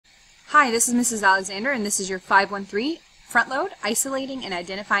Hi, this is Mrs. Alexander, and this is your 513 Frontload, Isolating and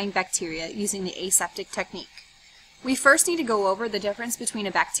Identifying Bacteria using the Aseptic technique. We first need to go over the difference between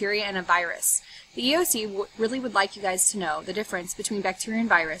a bacteria and a virus. The EOC really would like you guys to know the difference between bacteria and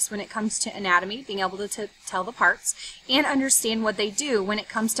virus when it comes to anatomy, being able to tell the parts, and understand what they do when it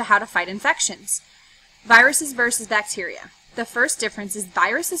comes to how to fight infections. Viruses versus bacteria. The first difference is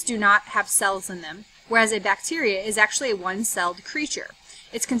viruses do not have cells in them, whereas a bacteria is actually a one-celled creature.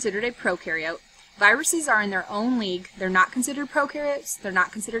 It's considered a prokaryote. Viruses are in their own league. They're not considered prokaryotes. They're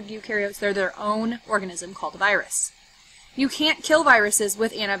not considered eukaryotes. They're their own organism called a virus. You can't kill viruses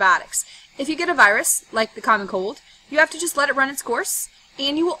with antibiotics. If you get a virus, like the common cold, you have to just let it run its course,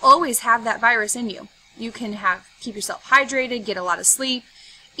 and you will always have that virus in you. You can keep yourself hydrated, get a lot of sleep,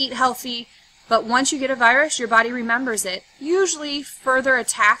 eat healthy, but once you get a virus, your body remembers it. Usually further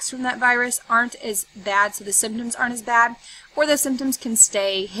attacks from that virus aren't as bad, so the symptoms aren't as bad, or the symptoms can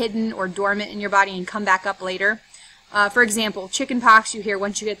stay hidden or dormant in your body and come back up later. For example, chickenpox, you hear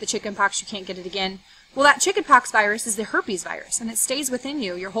once you get the chickenpox you can't get it again. Well, that chickenpox virus is the herpes virus, and it stays within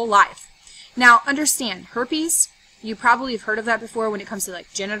you your whole life. Now, understand, herpes, you probably have heard of that before when it comes to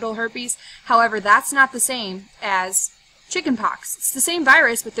like genital herpes. However, that's not the same as chickenpox. It's the same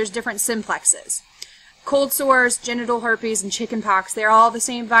virus, but there's different simplexes. Cold sores, genital herpes, and chickenpox, they're all the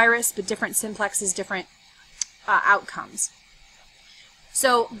same virus, but different simplexes, different outcomes.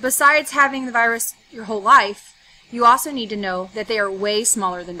 So, besides having the virus your whole life, you also need to know that they are way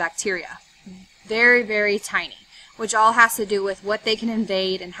smaller than bacteria. Very, very tiny, which all has to do with what they can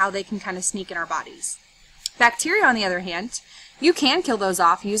invade and how they can kind of sneak in our bodies. Bacteria, on the other hand, you can kill those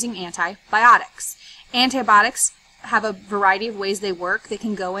off using antibiotics. Antibiotics have a variety of ways they work. They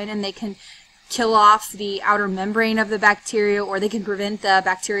can go in and they can kill off the outer membrane of the bacteria, or they can prevent the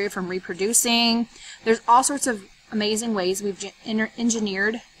bacteria from reproducing. There's all sorts of amazing ways we've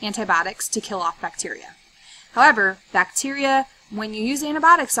engineered antibiotics to kill off bacteria. However, bacteria, when you use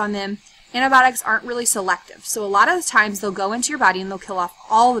antibiotics on them, antibiotics aren't really selective. So a lot of the times they'll go into your body and they'll kill off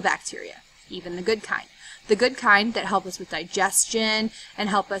all the bacteria, even the good kind. The good kind that help us with digestion and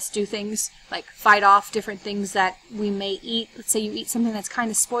help us do things like fight off different things that we may eat. Let's say you eat something that's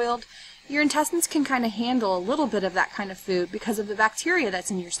kind of spoiled. Your intestines can kind of handle a little bit of that kind of food because of the bacteria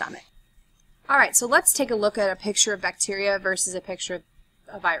that's in your stomach. Alright, so let's take a look at a picture of bacteria versus a picture of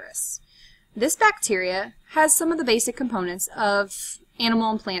a virus. This bacteria has some of the basic components of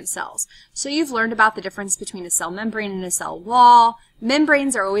animal and plant cells. So you've learned about the difference between a cell membrane and a cell wall.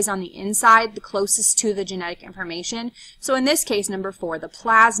 Membranes are always on the inside, the closest to the genetic information. So in this case, number 4, the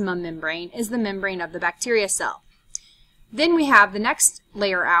plasma membrane is the membrane of the bacteria cell. Then we have the next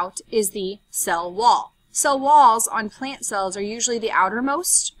layer out is the cell wall. Cell walls on plant cells are usually the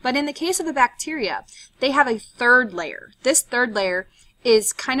outermost, but in the case of the bacteria, they have a third layer. This third layer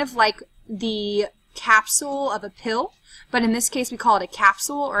is kind of like the capsule of a pill, but in this case we call it a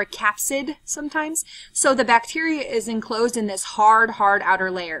capsule or a capsid sometimes. So the bacteria is enclosed in this hard outer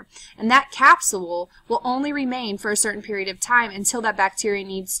layer, and that capsule will only remain for a certain period of time until that bacteria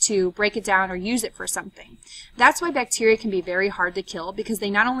needs to break it down or use it for something. That's why bacteria can be very hard to kill, because they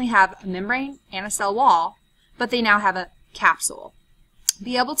not only have a membrane and a cell wall, but they now have a capsule.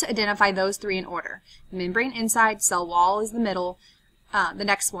 Be able to identify those three in order. Membrane inside, cell wall is the middle, the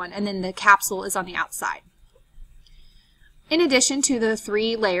next one, and then the capsule is on the outside. In addition to the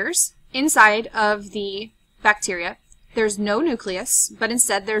 3 layers inside of the bacteria, there's no nucleus, but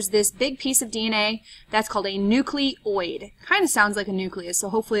instead there's this big piece of DNA that's called a nucleoid. Kind of sounds like a nucleus, so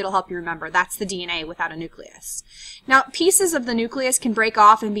hopefully it'll help you remember. That's the DNA without a nucleus. Now, pieces of the nucleus can break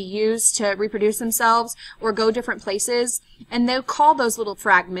off and be used to reproduce themselves or go different places, and they'll call those little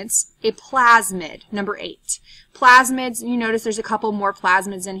fragments a plasmid, number 8. Plasmids, you notice there's a couple more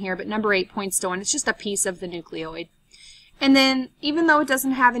plasmids in here, but number 8 points to one. It's just a piece of the nucleoid. And then, even though it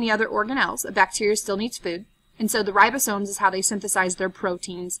doesn't have any other organelles, a bacteria still needs food. And so the ribosomes is how they synthesize their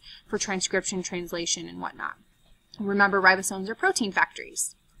proteins for transcription, translation, and whatnot. Remember, ribosomes are protein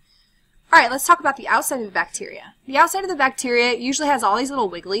factories. Alright, let's talk about the outside of the bacteria. The outside of the bacteria usually has all these little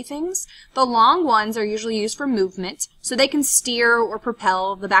wiggly things. The long ones are usually used for movement, so they can steer or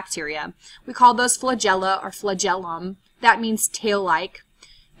propel the bacteria. We call those flagella or flagellum. That means tail-like.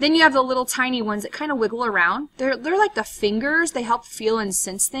 Then you have the little tiny ones that kind of wiggle around. They're like the fingers. They help feel and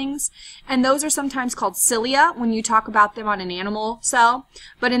sense things. And those are sometimes called cilia when you talk about them on an animal cell.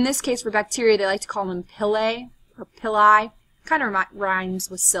 But in this case for bacteria, they like to call them pillae or pili. Kind of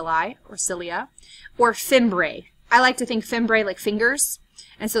rhymes with cili or cilia. Or fimbriae. I like to think fimbriae like fingers.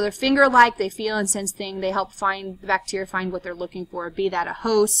 And so they're finger-like. They feel and sense things. They help the bacteria find what they're looking for, be that a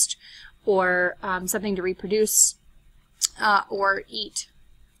host or something to reproduce or eat.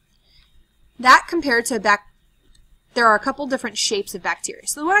 That compared to there are a couple different shapes of bacteria.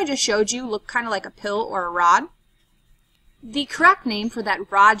 So the one I just showed you looked kind of like a pill or a rod. The correct name for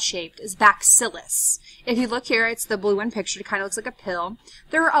that rod-shaped is bacillus. If you look here, it's the blue one pictured. It kind of looks like a pill.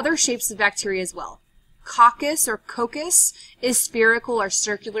 There are other shapes of bacteria as well. Coccus or coccus is spherical or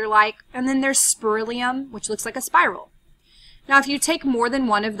circular-like, and then there's spirillum, which looks like a spiral. Now, if you take more than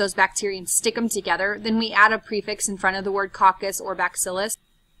one of those bacteria and stick them together, then we add a prefix in front of the word coccus or bacillus,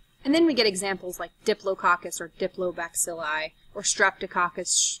 and then we get examples like diplococcus or diplobacilli, or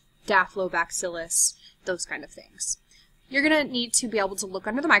streptococcus, staphylobacillus, those kind of things. You're going to need to be able to look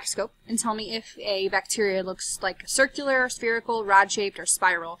under the microscope and tell me if a bacteria looks like circular, spherical, rod-shaped, or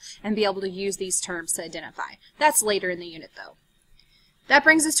spiral, and be able to use these terms to identify. That's later in the unit, though. That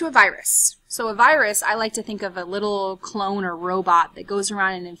brings us to a virus. So a virus, I like to think of a little clone or robot that goes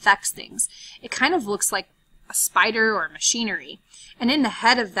around and infects things. It kind of looks like a spider or machinery. And in the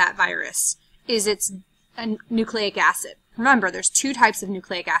head of that virus is its nucleic acid. Remember, there's two types of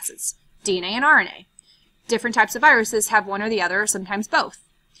nucleic acids, DNA and RNA. Different types of viruses have one or the other, or sometimes both.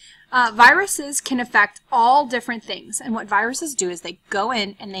 Viruses can affect all different things, and what viruses do is they go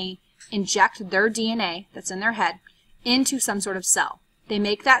in and they inject their DNA that's in their head into some sort of cell. They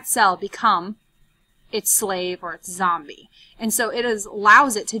make that cell become its slave or its zombie, and so it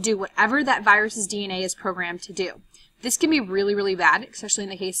allows it to do whatever that virus's DNA is programmed to do. This can be really, really bad, especially in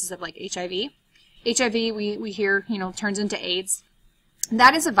the cases of like HIV. HIV, we hear, turns into AIDS.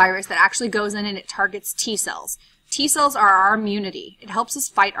 That is a virus that actually goes in and it targets T cells. T cells are our immunity. It helps us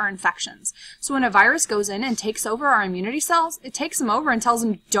fight our infections. So when a virus goes in and takes over our immunity cells, it takes them over and tells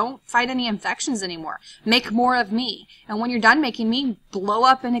them, don't fight any infections anymore. Make more of me. And when you're done making me, blow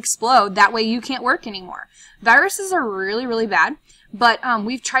up and explode. That way you can't work anymore. Viruses are really, really bad. But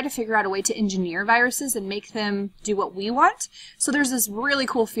we've tried to figure out a way to engineer viruses and make them do what we want. So there's this really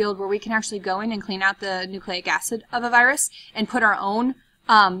cool field where we can actually go in and clean out the nucleic acid of a virus and put our own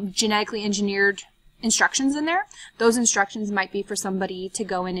genetically engineered instructions in there. Those instructions might be for somebody to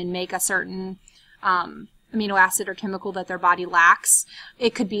go in and make a certain amino acid or chemical that their body lacks.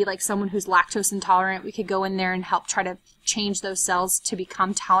 It could be like someone who's lactose intolerant. We could go in there and help try to change those cells to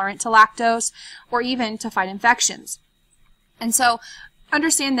become tolerant to lactose, or even to fight infections. And so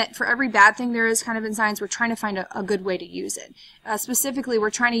understand that for every bad thing there is kind of in science, we're trying to find a good way to use it. Specifically, we're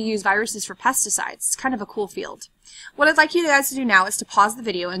trying to use viruses for pesticides. It's kind of a cool field. What I'd like you guys to do now is to pause the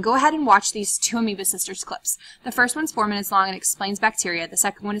video and go ahead and watch these two Amoeba Sisters clips. The first one's 4 minutes long and explains bacteria. The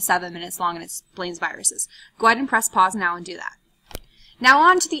second one is 7 minutes long and explains viruses. Go ahead and press pause now and do that. Now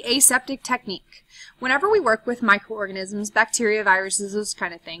on to the aseptic technique. Whenever we work with microorganisms, bacteria, viruses, those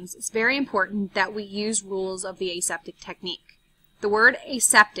kind of things, it's very important that we use rules of the aseptic technique. The word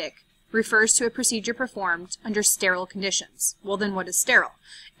aseptic refers to a procedure performed under sterile conditions. Well, then what is sterile?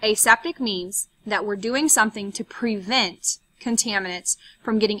 Aseptic means that we're doing something to prevent contaminants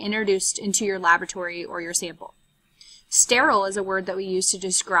from getting introduced into your laboratory or your sample. Sterile is a word that we use to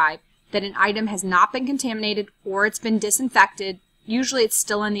describe that an item has not been contaminated or it's been disinfected. Usually it's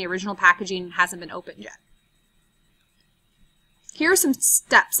still in the original packaging and hasn't been opened yet. Here are some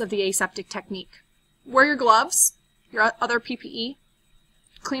steps of the aseptic technique. Wear your gloves, your other PPE,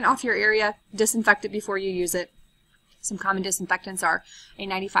 clean off your area, disinfect it before you use it. Some common disinfectants are a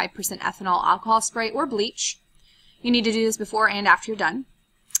 95% ethanol alcohol spray or bleach. You need to do this before and after you're done.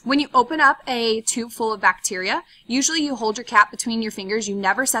 When you open up a tube full of bacteria, usually you hold your cap between your fingers. You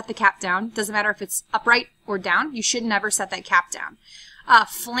never set the cap down. Doesn't matter if it's upright or down. You should never set that cap down.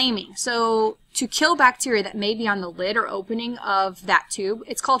 Flaming. So to kill bacteria that may be on the lid or opening of that tube,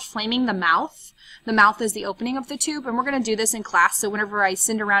 it's called flaming the mouth. The mouth is the opening of the tube, and we're going to do this in class. So whenever I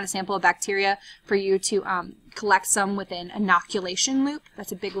send around a sample of bacteria for you to collect some with an inoculation loop,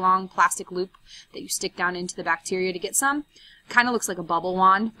 that's a big long plastic loop that you stick down into the bacteria to get some. Kind of looks like a bubble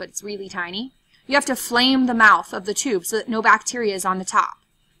wand, but it's really tiny. You have to flame the mouth of the tube so that no bacteria is on the top.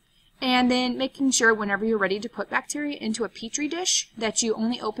 And then making sure whenever you're ready to put bacteria into a petri dish that you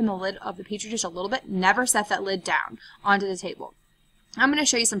only open the lid of the petri dish a little bit. Never set that lid down onto the table. I'm going to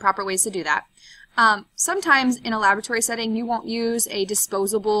show you some proper ways to do that. Sometimes in a laboratory setting you won't use a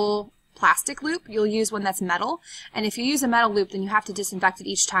disposable plastic loop. You'll use one that's metal, and if you use a metal loop then you have to disinfect it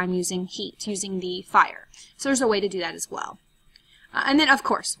each time using heat, using the fire. So there's a way to do that as well. And then of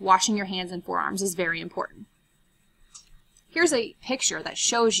course washing your hands and forearms is very important. Here's a picture that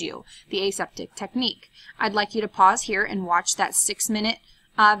shows you the aseptic technique. I'd like you to pause here and watch that 6-minute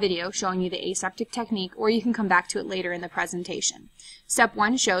video showing you the aseptic technique, or you can come back to it later in the presentation. Step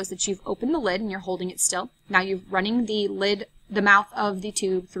 1 shows that you've opened the lid and you're holding it still. Now you're running the lid, the mouth of the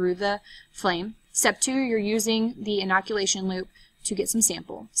tube through the flame. Step 2, you're using the inoculation loop to get some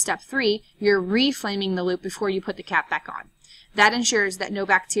sample. Step 3, you're reflaming the loop before you put the cap back on. That ensures that no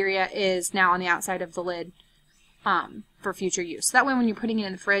bacteria is now on the outside of the lid for future use. So that way when you're putting it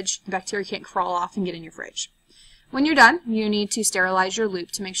in the fridge, the bacteria can't crawl off and get in your fridge. When you're done, you need to sterilize your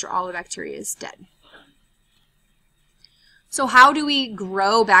loop to make sure all the bacteria is dead. So how do we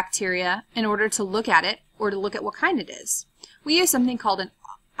grow bacteria in order to look at it or to look at what kind it is? We use something called an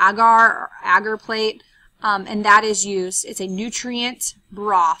agar or agar plate, and that is used. It's a nutrient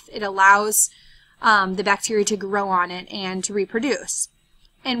broth. It allows the bacteria to grow on it and to reproduce.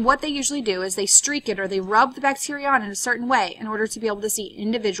 And what they usually do is they streak it or they rub the bacteria on in a certain way in order to be able to see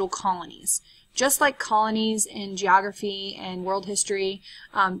individual colonies. Just like colonies in geography and world history,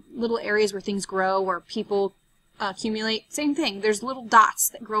 little areas where things grow, where people accumulate, same thing. There's little dots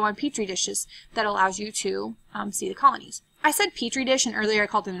that grow on petri dishes that allows you to see the colonies. I said petri dish, and earlier I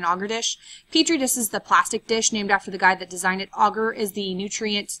called it an agar dish. Petri dish is the plastic dish named after the guy that designed it. Agar is the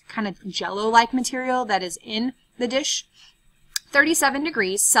nutrient kind of jello-like material that is in the dish. 37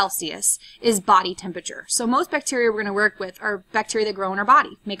 degrees Celsius is body temperature. So most bacteria we're going to work with are bacteria that grow in our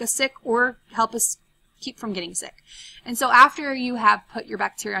body, make us sick or help us keep from getting sick. And so after you have put your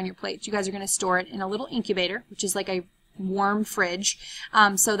bacteria on your plate, you guys are going to store it in a little incubator, which is like a warm fridge,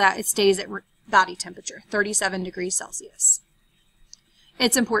 so that it stays at body temperature, 37 degrees Celsius.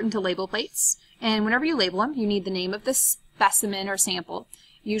 It's important to label plates, and whenever you label them, you need the name of the specimen or sample.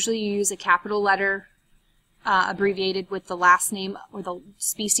 Usually you use a capital letter abbreviated with the last name or the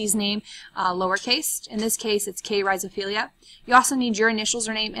species name lowercase. In this case, it's K. rhizophilia. You also need your initials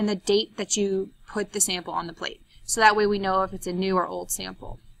or name and the date that you put the sample on the plate. So that way we know if it's a new or old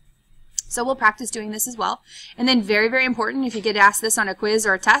sample. So we'll practice doing this as well. And then very, very important, if you get asked this on a quiz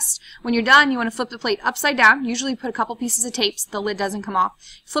or a test, when you're done, you want to flip the plate upside down. Usually put a couple pieces of tape so the lid doesn't come off.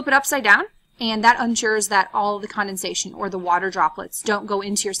 Flip it upside down, and that ensures that all of the condensation or the water droplets don't go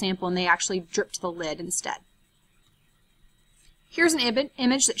into your sample and they actually drip to the lid instead. Here's an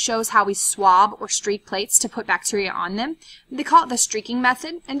image that shows how we swab or streak plates to put bacteria on them. They call it the streaking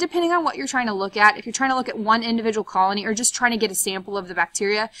method, and depending on what you're trying to look at, if you're trying to look at one individual colony or just trying to get a sample of the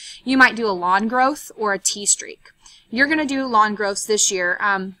bacteria, you might do a lawn growth or a T-streak. You're going to do lawn growths this year.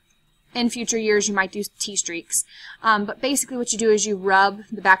 In future years, you might do T-streaks. But basically what you do is you rub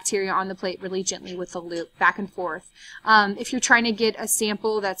the bacteria on the plate really gently with the loop, back and forth. If you're trying to get a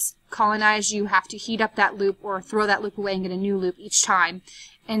sample that's colonized, you have to heat up that loop or throw that loop away and get a new loop each time.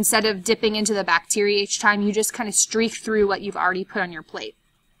 Instead of dipping into the bacteria each time, you just kind of streak through what you've already put on your plate.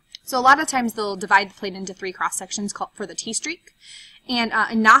 So a lot of times they'll divide the plate into 3 cross sections for the T-streak. And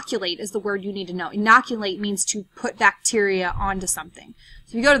inoculate is the word you need to know. Inoculate means to put bacteria onto something.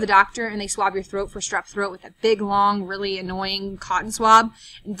 So if you go to the doctor and they swab your throat for strep throat with a big, long, really annoying cotton swab,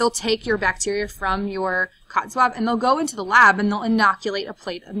 and they'll take your bacteria from your cotton swab and they'll go into the lab and they'll inoculate a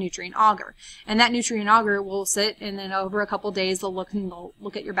plate of nutrient agar. And that nutrient agar will sit, and then over a couple days they'll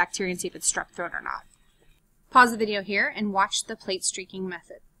look at your bacteria and see if it's strep throat or not. Pause the video here and watch the plate streaking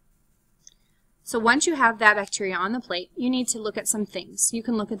method. So once you have that bacteria on the plate, you need to look at some things. You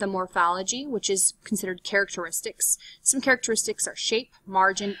can look at the morphology, which is considered characteristics. Some characteristics are shape,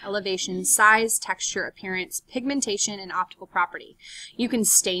 margin, elevation, size, texture, appearance, pigmentation, and optical property. You can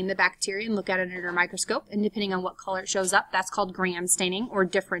stain the bacteria and look at it under a microscope, and depending on what color it shows up, that's called gram staining or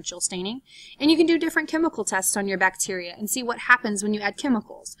differential staining. And you can do different chemical tests on your bacteria and see what happens when you add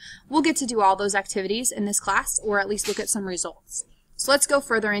chemicals. We'll get to do all those activities in this class, or at least look at some results. So let's go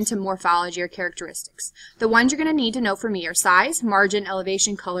further into morphology or characteristics. The ones you're going to need to know for me are size, margin,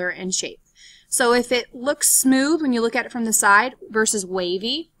 elevation, color, and shape. So if it looks smooth when you look at it from the side versus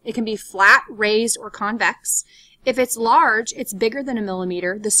wavy, it can be flat, raised, or convex. If it's large, it's bigger than a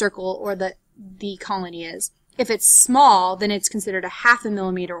millimeter, the circle or the colony is. If it's small, then it's considered a 0.5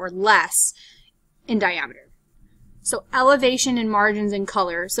 millimeter or less in diameter. So elevation and margins and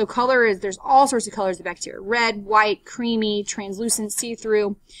color. So color is, there's all sorts of colors of bacteria. Red, white, creamy, translucent,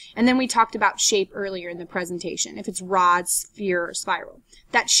 see-through. And then we talked about shape earlier in the presentation, if it's rod, sphere, or spiral.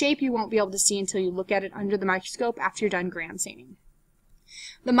 That shape you won't be able to see until you look at it under the microscope after you're done gram staining.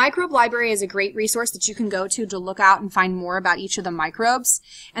 The microbe library is a great resource that you can go to look out and find more about each of the microbes.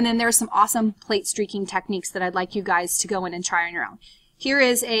 And then there's some awesome plate streaking techniques that I'd like you guys to go in and try on your own. Here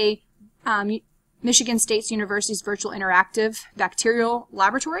is a Michigan State University's virtual interactive bacterial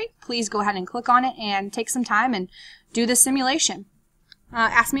laboratory. Please go ahead and click on it and take some time and do this simulation.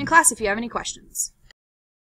 Ask me in class if you have any questions.